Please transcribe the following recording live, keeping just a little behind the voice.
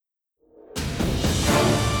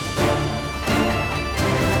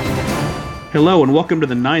Hello and welcome to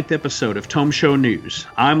the 9th episode of Tome Show News.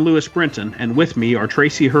 I'm Lewis Brenton, and with me are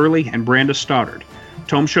Tracy Hurley and Brandis Stoddard.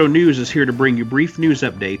 Tome Show News is here to bring you brief news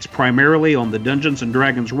updates primarily on the Dungeons &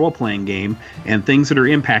 Dragons role-playing game and things that are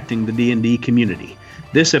impacting the D&D community.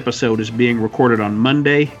 This episode is being recorded on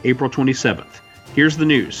Monday, April 27th. Here's the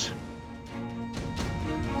news.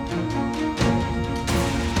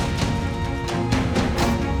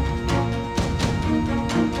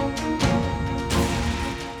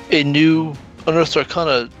 A new Unearthed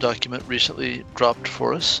Arcana document recently dropped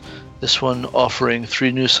for us, this one offering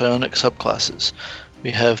 3 new psionic subclasses.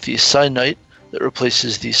 We have the Psi Knight that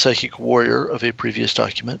replaces the Psychic Warrior of a previous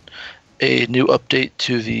document, a new update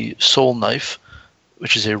to the Soul Knife,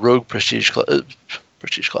 which is a rogue prestige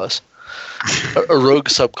class, a rogue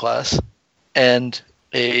subclass, and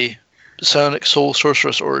a Psionic Soul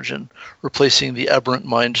Sorceress Origin, replacing the Aberrant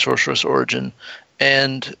Mind Sorceress Origin,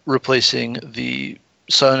 and replacing the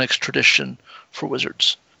Psionics Tradition for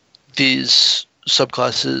Wizards. These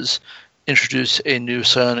subclasses introduce a new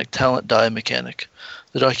psionic talent die mechanic.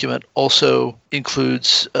 The document also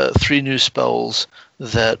includes 3 new spells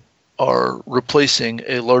that are replacing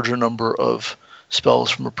a larger number of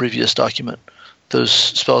spells from a previous document. Those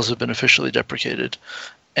spells have been officially deprecated,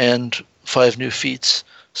 and 5 new feats,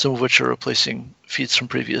 some of which are replacing feats from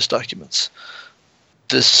previous documents.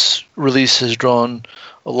 This release has drawn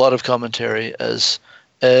a lot of commentary, as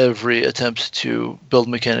every attempt to build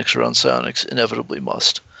mechanics around psionics inevitably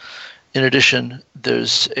must. In addition,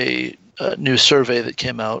 there's a new survey that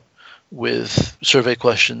came out with survey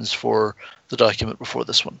questions for the document before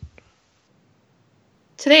this one.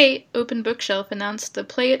 Today, Open Bookshelf announced the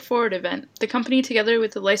Play It Forward event. The company, together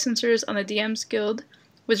with the licensors on the DM's Guild,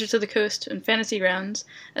 Wizards of the Coast, and Fantasy Grounds,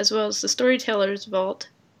 as well as the Storytellers Vault,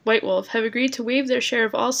 White Wolf, have agreed to waive their share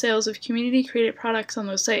of all sales of community-created products on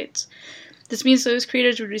those sites. This means those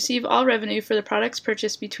creators would receive all revenue for the products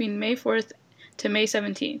purchased between May 4th to May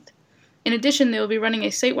 17th. In addition, they will be running a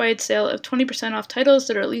site-wide sale of 20% off titles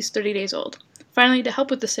that are at least 30 days old. Finally, to help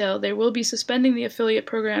with the sale, they will be suspending the affiliate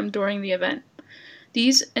program during the event.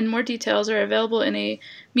 These and more details are available in a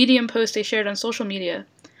Medium post they shared on social media.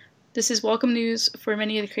 This is welcome news for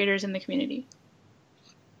many of the creators in the community.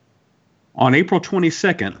 On April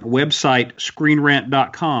 22nd, website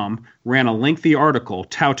ScreenRant.com ran a lengthy article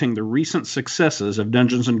touting the recent successes of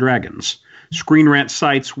Dungeons & Dragons. Screen Rant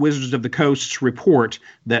cites Wizards of the Coast's report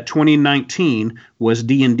that 2019 was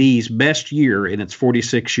D&D's best year in its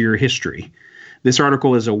 46-year history. This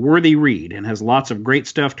article is a worthy read and has lots of great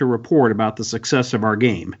stuff to report about the success of our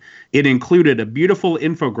game. It included a beautiful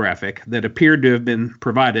infographic that appeared to have been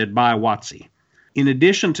provided by WotC. In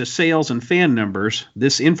addition to sales and fan numbers,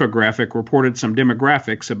 this infographic reported some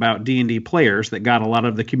demographics about D&D players that got a lot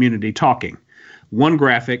of the community talking. One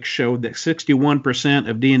graphic showed that 61%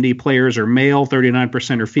 of D&D players are male,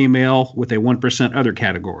 39% are female, with a 1% other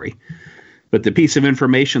category. But the piece of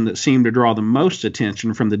information that seemed to draw the most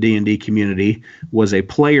attention from the D&D community was a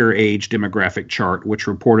player age demographic chart, which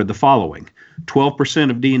reported the following.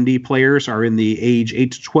 12% of D&D players are in the age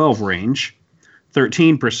 8 to 12 range.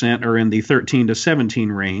 13% are in the 13 to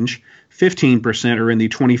 17 range, 15% are in the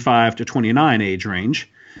 25 to 29 age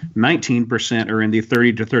range, 19% are in the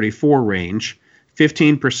 30 to 34 range,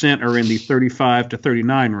 15% are in the 35 to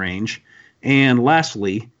 39 range, and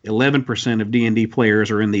lastly, 11% of D&D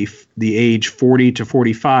players are in the age 40 to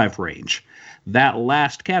 45 range. That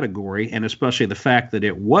last category, and especially the fact that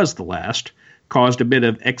it was the last, caused a bit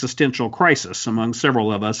of existential crisis among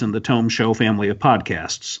several of us in the Tome Show family of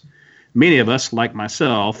podcasts. Many of us, like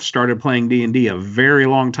myself, started playing D&D a very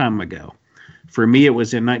long time ago. For me, it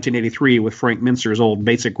was in 1983 with Frank Mincer's old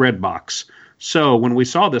Basic Red Box. So when we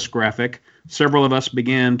saw this graphic, several of us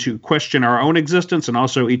began to question our own existence and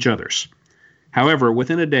also each other's. However,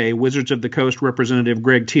 within a day, Wizards of the Coast representative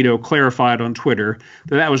Greg Tito clarified on Twitter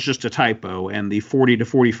that that was just a typo, and the 40 to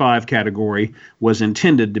 45 category was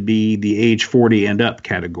intended to be the age 40 and up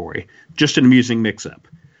category. Just an amusing mix-up.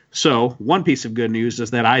 So, one piece of good news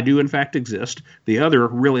is that I do in fact exist. The other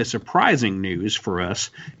really surprising news for us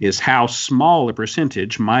is how small a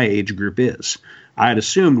percentage my age group is. I had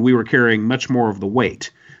assumed we were carrying much more of the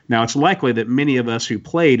weight. Now, it's likely that many of us who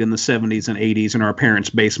played in the 70s and 80s in our parents'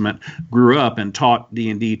 basement grew up and taught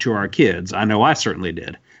D&D to our kids. I know I certainly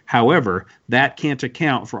did. However, that can't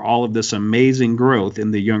account for all of this amazing growth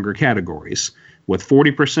in the younger categories. With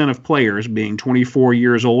 40% of players being 24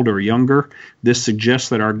 years old or younger, this suggests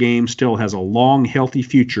that our game still has a long, healthy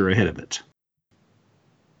future ahead of it.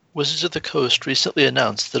 Wizards of the Coast recently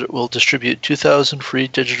announced that it will distribute 2,000 free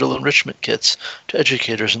digital enrichment kits to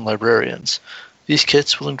educators and librarians. These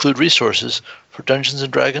kits will include resources for Dungeons &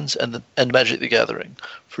 Dragons and Magic the Gathering.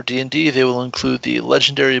 For D&D, they will include the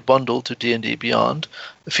Legendary Bundle to D&D Beyond,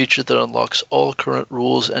 a feature that unlocks all current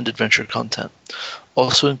rules and adventure content.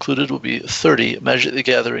 Also included will be 30 Magic the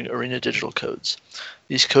Gathering Arena Digital codes.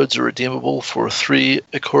 These codes are redeemable for 3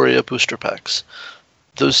 Ikoria booster packs.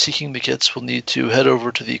 Those seeking the kits will need to head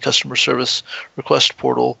over to the customer service request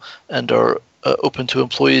portal and are open to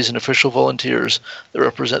employees and official volunteers that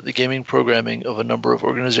represent the gaming programming of a number of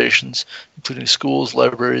organizations, including schools,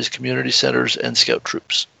 libraries, community centers, and scout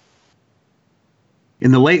troops.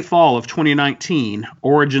 In the late fall of 2019,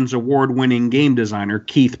 Origins award-winning game designer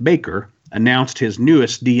Keith Baker announced his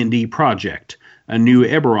newest D&D project, a new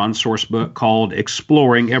Eberron sourcebook called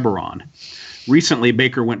Exploring Eberron. Recently,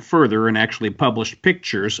 Baker went further and actually published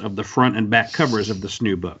pictures of the front and back covers of this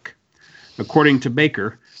new book. According to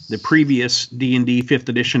Baker, the previous D&D 5th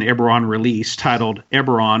edition Eberron release, titled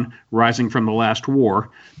Eberron Rising from the Last War,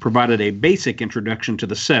 provided a basic introduction to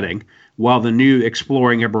the setting, while the new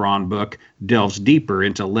Exploring Eberron book delves deeper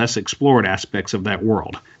into less explored aspects of that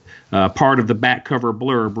world. Part of the back cover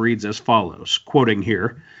blurb reads as follows, quoting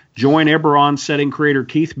here, "Join Eberron setting creator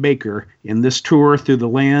Keith Baker in this tour through the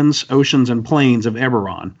lands, oceans, and plains of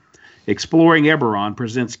Eberron. Exploring Eberron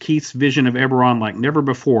presents Keith's vision of Eberron like never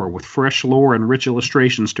before, with fresh lore and rich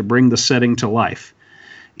illustrations to bring the setting to life.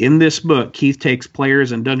 In this book, Keith takes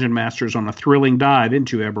players and dungeon masters on a thrilling dive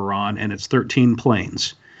into Eberron and its 13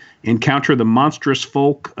 planes. Encounter the monstrous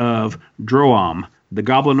folk of Droam, the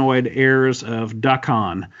goblinoid heirs of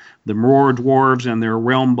Dakan, the Mror dwarves and their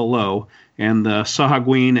realm below, and the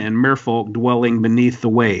Sahagween and Merfolk dwelling beneath the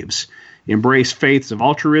waves. Embrace faiths of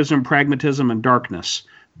altruism, pragmatism, and darkness.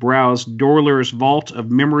 Browse Dorler's vault of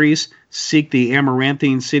memories. Seek the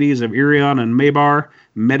amaranthine cities of Irion and Mabar.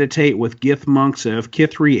 Meditate with Gith monks of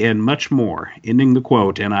Kithri, and much more." Ending the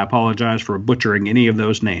quote, and I apologize for butchering any of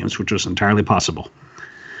those names, which was entirely possible.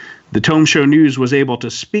 The Tome Show News was able to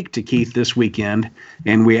speak to Keith this weekend,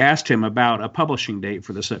 and we asked him about a publishing date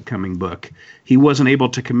for this upcoming book. He wasn't able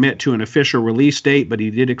to commit to an official release date, but he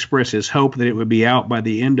did express his hope that it would be out by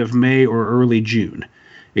the end of May or early June.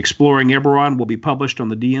 Exploring Eberron will be published on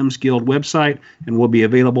the DMs Guild website and will be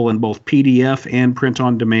available in both PDF and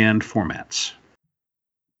print-on-demand formats.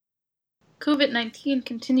 COVID-19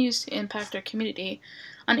 continues to impact our community.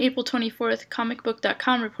 On April 24th,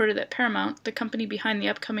 comicbook.com reported that Paramount, the company behind the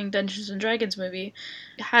upcoming Dungeons & Dragons movie,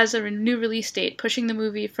 has a new release date, pushing the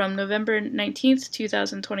movie from November 19th,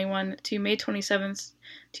 2021 to May 27th,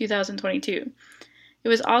 2022. It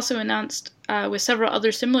was also announced with several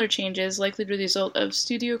other similar changes likely to result of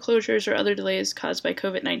studio closures or other delays caused by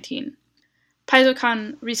COVID-19.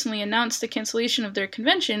 PaizoCon recently announced the cancellation of their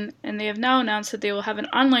convention, and they have now announced that they will have an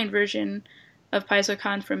online version of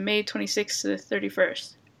PaizoCon from May 26th to the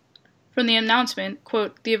 31st. From the announcement,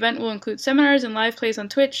 quote, "The event will include seminars and live plays on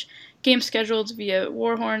Twitch, games scheduled via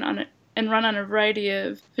Warhorn and run on a variety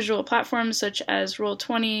of visual platforms such as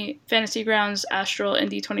Roll20, Fantasy Grounds, Astral, and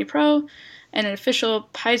D20 Pro, and an official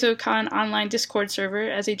PaizoCon online Discord server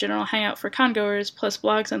as a general hangout for congoers, plus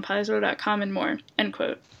blogs on Paizo.com and more," end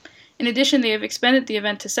quote. In addition, they have expanded the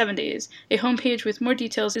event to 7 days. A homepage with more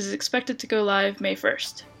details is expected to go live May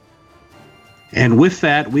 1st. And with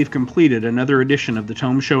that, we've completed another edition of the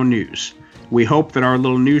Tome Show News. We hope that our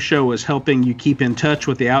little news show is helping you keep in touch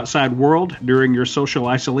with the outside world during your social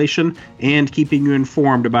isolation and keeping you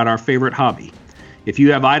informed about our favorite hobby. If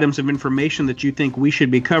you have items of information that you think we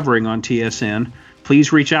should be covering on TSN,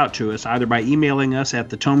 please reach out to us either by emailing us at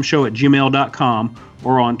thetomeshow@gmail.com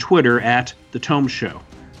or on Twitter at thetomeshow.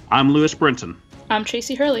 I'm Lewis Brenton. I'm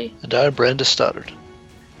Tracy Hurley. And I'm Brandis Stoddard.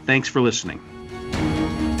 Thanks for listening.